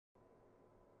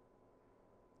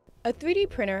A 3D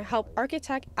printer helped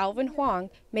architect Alvin Huang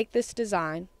make this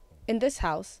design, in this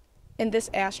house, in this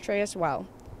ashtray as well.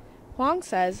 Huang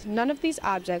says none of these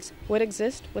objects would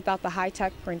exist without the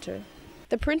high-tech printer.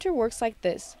 The printer works like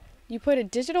this. You put a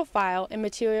digital file and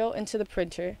material into the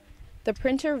printer. The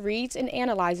printer reads and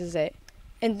analyzes it,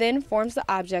 and then forms the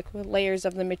object with layers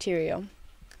of the material.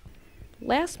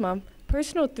 Last month,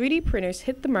 personal 3D printers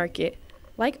hit the market.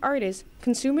 Like artists,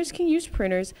 consumers can use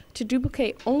printers to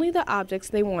duplicate only the objects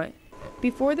they want.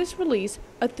 Before this release,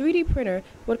 a 3D printer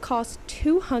would cost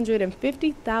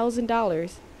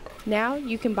 $250,000. Now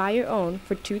you can buy your own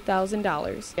for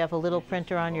 $2,000. You have a little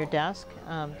printer on your desk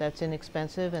that's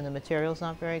inexpensive and the material's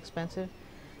not very expensive.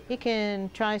 You can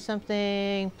try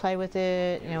something, play with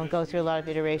it, go through a lot of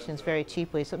iterations very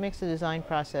cheaply, so it makes the design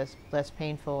process less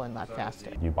painful and a lot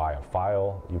faster. You buy a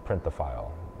file, you print the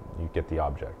file, you get the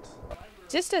object.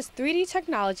 Just as 3D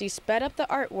technology sped up the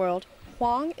art world,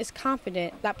 Huang is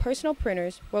confident that personal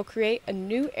printers will create a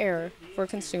new era for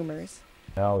consumers.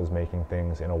 Now is making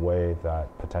things in a way that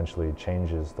potentially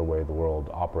changes the way the world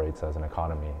operates as an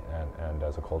economy and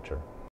as a culture.